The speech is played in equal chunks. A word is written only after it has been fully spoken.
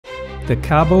the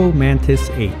Kaabo Mantis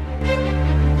 8.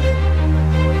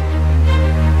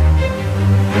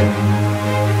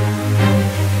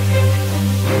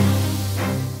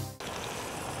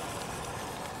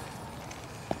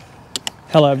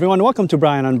 Hello everyone, welcome to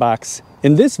Brian Unboxed.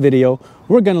 In this video,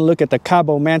 we're going to look at the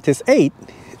Kaabo Mantis 8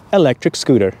 electric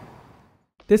scooter.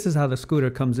 This is how the scooter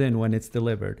comes in when it's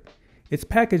delivered. It's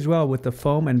packaged well with the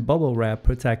foam and bubble wrap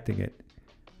protecting it.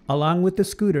 Along with the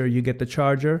scooter, you get the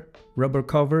charger, rubber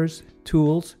covers,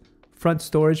 tools, front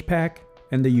storage pack,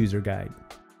 and the user guide.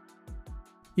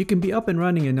 You can be up and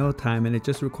running in no time, and it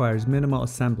just requires minimal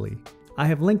assembly. I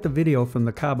have linked the video from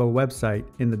the Kaabo website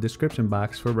in the description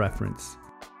box for reference.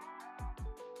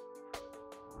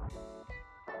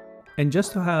 And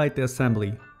just to highlight the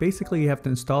assembly, basically you have to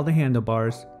install the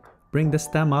handlebars, bring the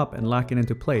stem up and lock it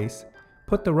into place,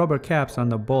 put the rubber caps on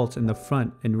the bolts in the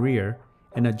front and rear,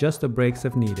 and adjust the brakes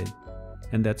if needed.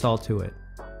 And that's all to it.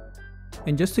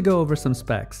 And just to go over some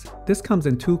specs, this comes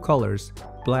in two colors,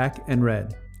 black and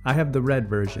red. I have the red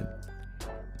version.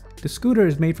 The scooter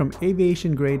is made from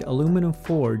aviation grade aluminum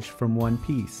forged from one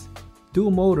piece.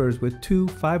 Dual motors with two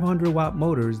 500 watt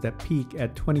motors that peak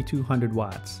at 2200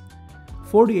 watts.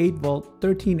 48 volt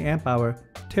 13 amp hour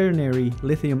ternary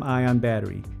lithium ion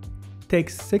battery.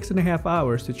 Takes 6.5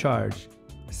 hours to charge.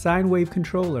 Sine wave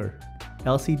controller,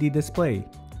 LCD display,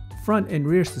 front and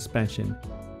rear suspension,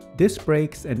 disc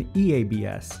brakes and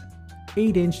EABS,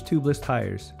 8-inch tubeless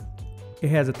tires. It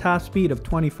has a top speed of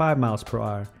 25 miles per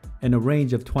hour and a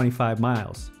range of 25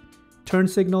 miles. Turn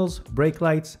signals, brake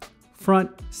lights,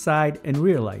 front, side and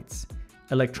rear lights,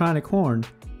 electronic horn,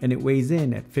 and it weighs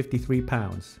in at 53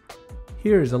 pounds.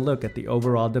 Here is a look at the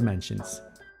overall dimensions.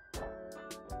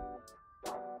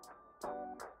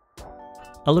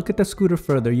 A look at the scooter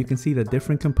further, you can see the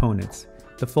different components.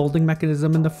 The folding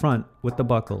mechanism in the front with the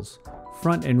buckles,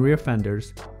 front and rear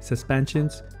fenders,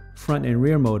 suspensions, front and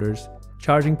rear motors,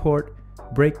 charging port,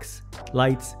 brakes,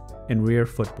 lights, and rear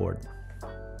footboard.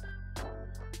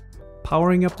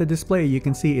 Powering up the display, you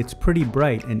can see it's pretty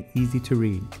bright and easy to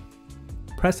read.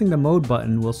 Pressing the mode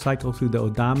button will cycle through the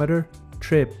odometer,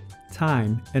 trip,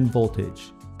 time, and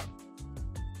voltage.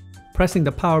 Pressing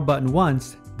the power button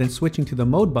once, then switching to the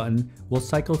mode button will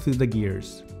cycle through the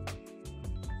gears.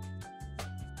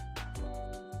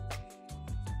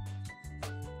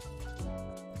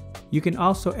 You can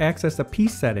also access the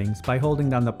piece settings by holding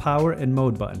down the power and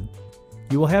mode button.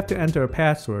 You will have to enter a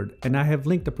password, and I have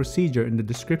linked the procedure in the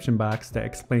description box that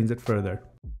explains it further.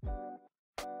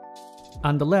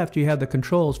 On the left, you have the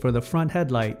controls for the front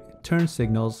headlight, turn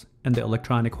signals, and the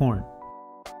electronic horn.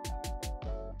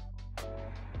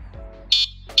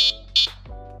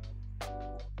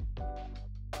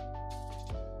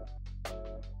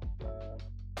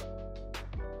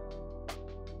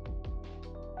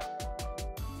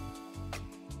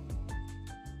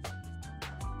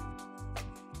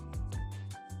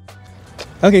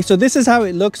 Okay, so this is how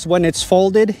it looks when it's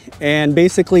folded, and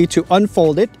basically to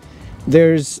unfold it,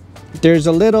 there's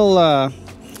a little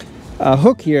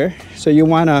hook here, so you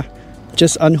want to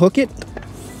just unhook it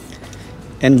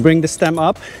and bring the stem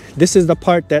up. This is the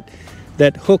part that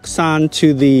hooks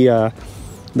onto the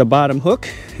bottom hook,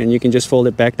 and you can just fold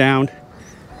it back down.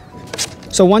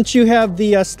 So once you have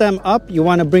the stem up, you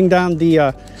want to bring down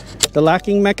the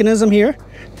locking mechanism here,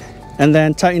 and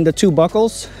then tighten the two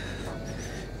buckles.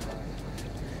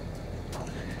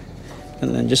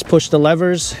 And then just push the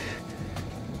levers.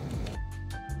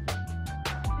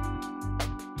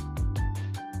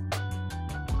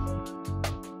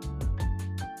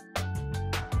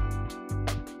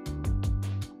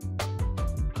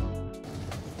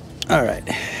 All right,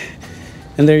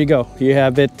 and there you go. You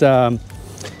have it.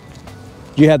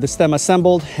 You have the stem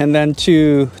assembled, and then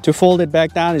to fold it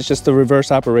back down, it's just the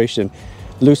reverse operation.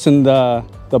 Loosen the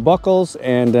buckles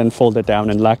and then fold it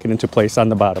down and lock it into place on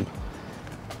the bottom.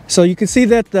 So you can see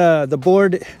that the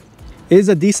board is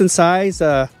a decent size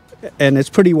and it's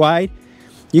pretty wide.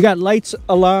 You got lights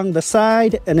along the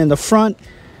side and in the front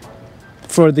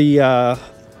for the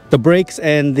brakes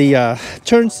and the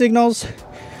turn signals,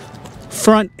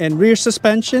 front and rear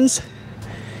suspensions,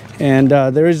 and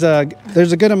there's a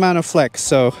good amount of flex.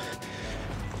 So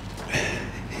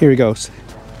here it goes.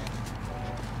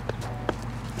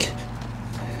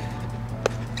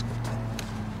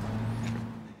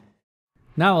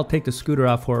 Now I'll take the scooter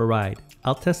out for a ride.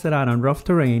 I'll test it out on rough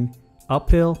terrain,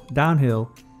 uphill, downhill,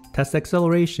 test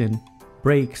acceleration,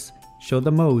 brakes, show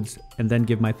the modes, and then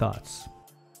give my thoughts.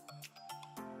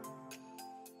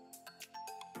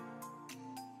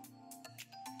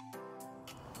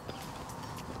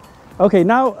 Okay,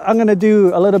 now I'm gonna do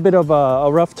a little bit of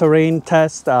a rough terrain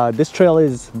test. This trail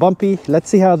is bumpy. Let's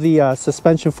see how the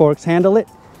suspension forks handle it.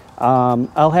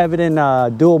 I'll have it in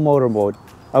dual motor mode.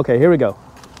 Okay, here we go.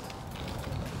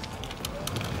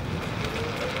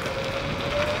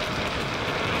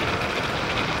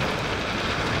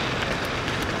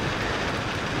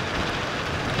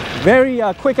 Very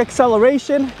quick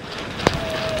acceleration.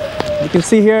 You can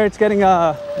see here it's getting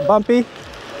bumpy.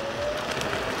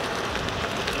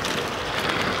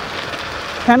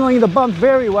 Handling the bump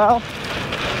very well.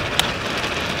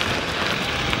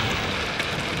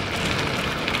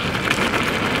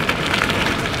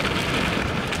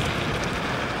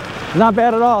 Not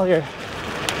bad at all here.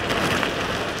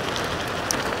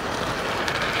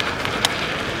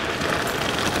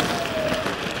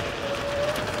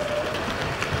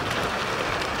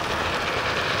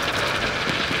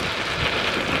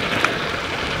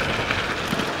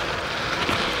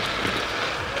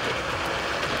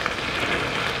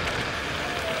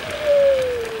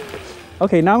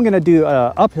 Okay, now I'm gonna do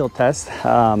an uphill test.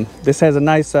 This has a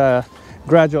nice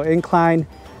gradual incline.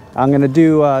 I'm gonna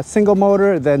do single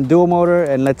motor, then dual motor,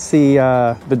 and let's see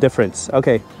the difference.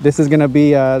 Okay, this is gonna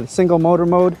be single motor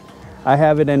mode. I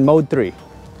have it in mode 3.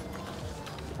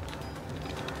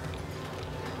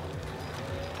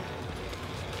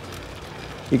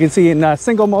 You can see in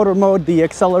single motor mode, the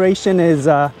acceleration is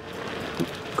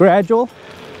gradual.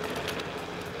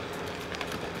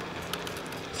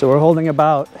 So we're holding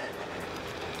about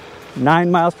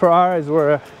 9 miles per hour as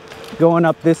we're going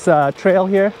up this trail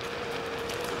here.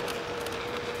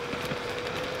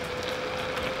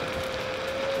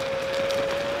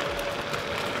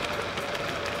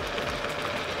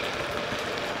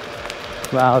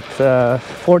 About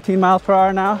 14 miles per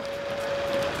hour now.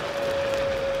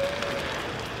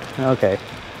 Okay.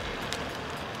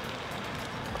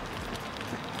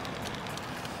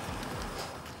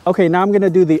 Okay, now I'm gonna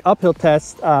do the uphill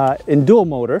test in dual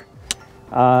motor.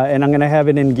 And I'm gonna have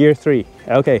it in gear 3.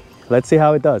 Okay, let's see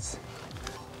how it does.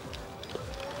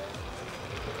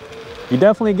 You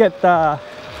definitely get a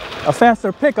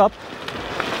faster pickup.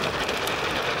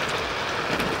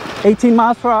 18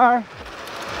 miles per hour.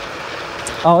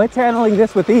 Oh, it's handling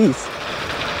this with ease.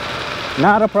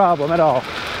 Not a problem at all.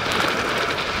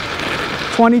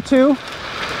 22,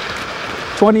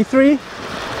 23.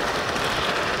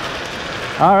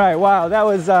 All right, wow, that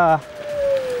was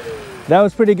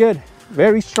pretty good.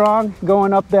 Very strong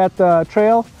going up that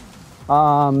trail.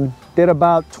 Did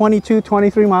about 22,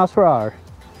 23 miles per hour.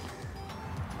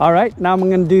 All right, now I'm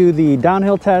gonna do the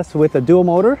downhill test with a dual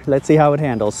motor. Let's see how it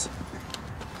handles.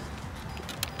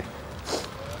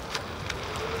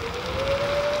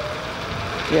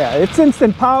 Yeah, it's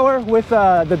instant power with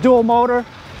the dual motor.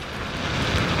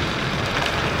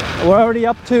 We're already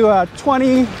up to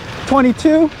 20,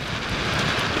 22.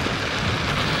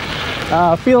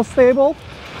 Feels stable.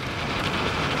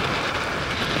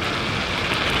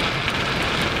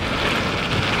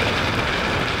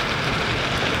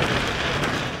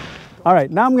 All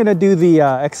right, now I'm gonna do the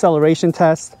acceleration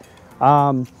test.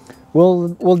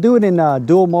 We'll do it in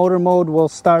dual motor mode. We'll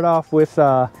start off with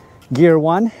gear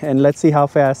 1 and let's see how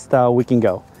fast we can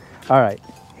go. All right,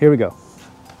 here we go.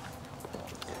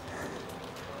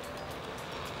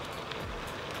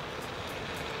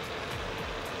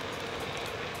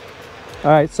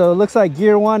 All right, so it looks like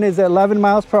gear 1 is at 11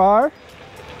 miles per hour.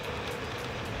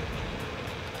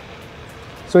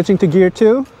 Switching to gear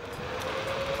 2.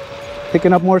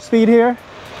 Picking up more speed here.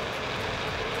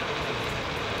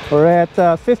 We're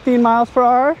at 15 miles per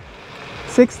hour,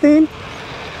 16.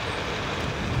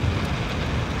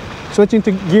 Switching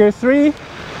to gear 3. You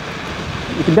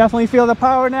can definitely feel the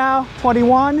power now,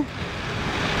 21,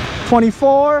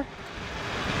 24.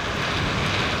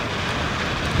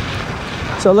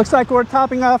 So it looks like we're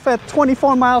topping off at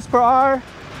 24 miles per hour.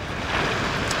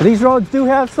 These roads do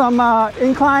have some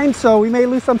inclines, so we may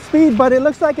lose some speed, but it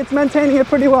looks like it's maintaining it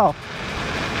pretty well.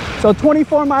 So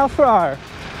 24 miles per hour.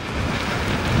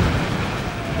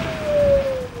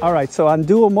 All right, so on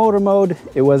dual motor mode,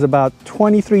 it was about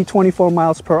 23, 24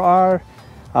 miles per hour.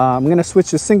 I'm gonna switch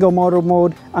to single motor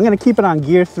mode. I'm gonna keep it on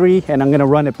gear 3 and I'm gonna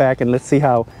run it back and let's see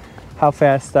how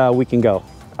fast we can go.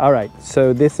 All right,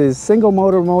 so this is single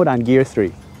motor mode on gear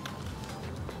 3.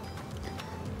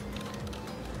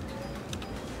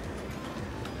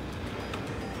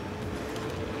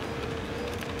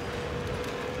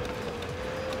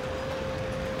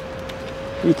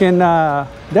 You can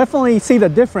definitely see the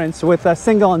difference with a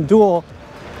single and dual.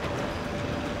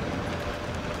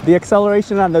 The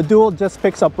acceleration on the dual just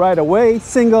picks up right away.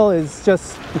 Single is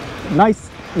just nice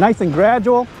and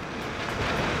gradual.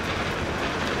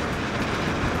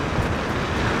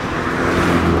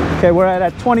 Okay, we're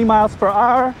at 20 miles per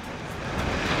hour.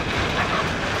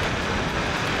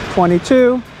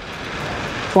 22,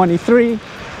 23.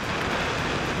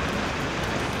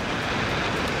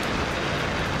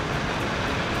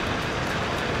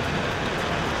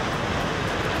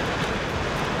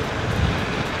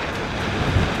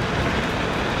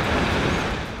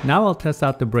 Now I'll test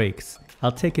out the brakes.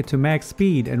 I'll take it to max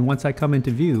speed, and once I come into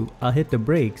view, I'll hit the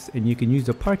brakes and you can use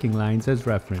the parking lines as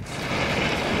reference.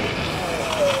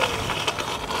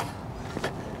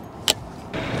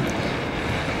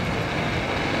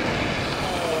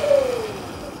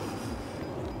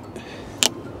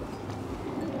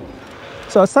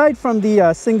 So aside from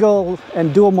the single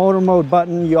and dual motor mode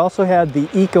button, you also have the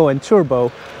Eco and Turbo.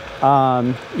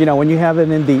 You know, when you have it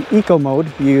in the Eco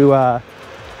mode, you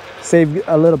save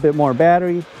a little bit more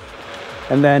battery.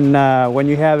 And then when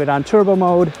you have it on Turbo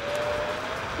mode,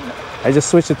 I just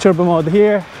switched to Turbo mode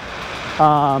here.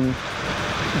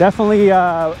 Definitely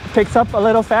picks up a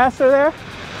little faster there.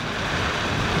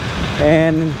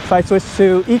 And if I switch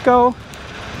to Eco,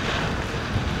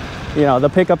 you know, the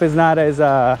pickup is not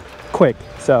as quick.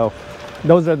 So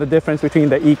those are the difference between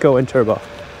the Eco and Turbo.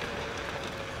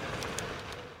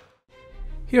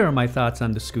 Here are my thoughts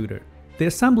on the scooter. The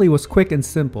assembly was quick and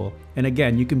simple, and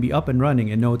again, you can be up and running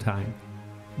in no time.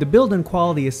 The build and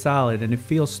quality is solid, and it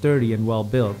feels sturdy and well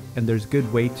built, and there's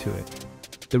good weight to it.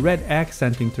 The red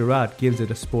accenting throughout gives it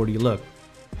a sporty look.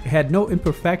 It had no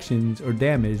imperfections or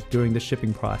damage during the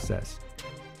shipping process.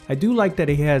 I do like that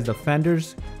it has the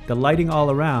fenders, the lighting all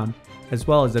around, as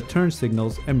well as the turn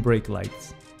signals and brake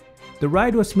lights. The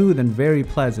ride was smooth and very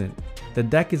pleasant. The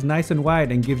deck is nice and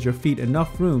wide and gives your feet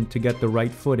enough room to get the right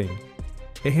footing.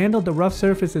 It handled the rough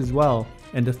surfaces well,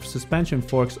 and the suspension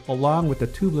forks along with the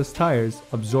tubeless tires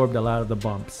absorbed a lot of the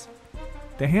bumps.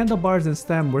 The handlebars and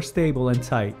stem were stable and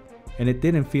tight, and it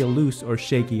didn't feel loose or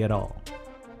shaky at all.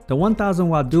 The 1000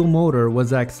 watt dual motor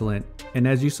was excellent, and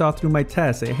as you saw through my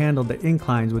tests, it handled the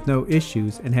inclines with no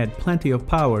issues and had plenty of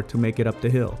power to make it up the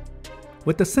hill.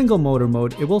 With the single motor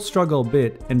mode, it will struggle a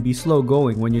bit and be slow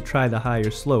going when you try the higher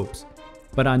slopes,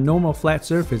 but on normal flat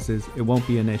surfaces, it won't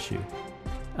be an issue.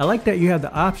 I like that you have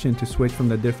the option to switch from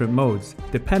the different modes,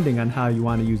 depending on how you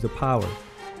want to use the power.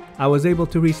 I was able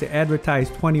to reach the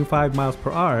advertised 25 miles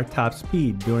per hour top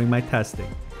speed during my testing.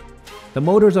 The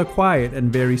motors are quiet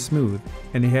and very smooth,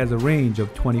 and it has a range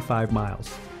of 25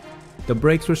 miles. The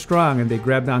brakes were strong and they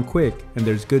grabbed on quick, and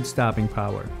there's good stopping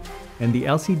power. And the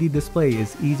LCD display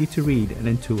is easy to read and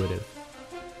intuitive.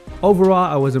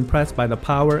 Overall, I was impressed by the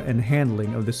power and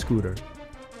handling of the scooter.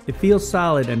 It feels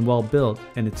solid and well built,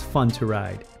 and it's fun to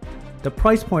ride. The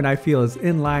price point I feel is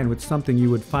in line with something you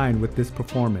would find with this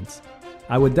performance.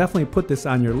 I would definitely put this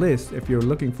on your list if you're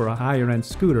looking for a higher end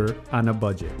scooter on a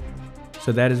budget.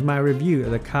 So that is my review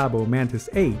of the Kaabo Mantis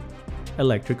 8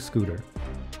 electric scooter.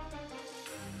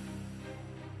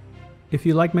 If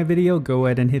you like my video, go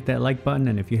ahead and hit that like button,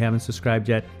 and if you haven't subscribed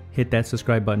yet, hit that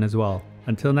subscribe button as well.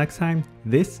 Until next time,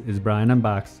 this is Brian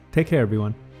Unboxed. Take care,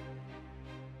 everyone.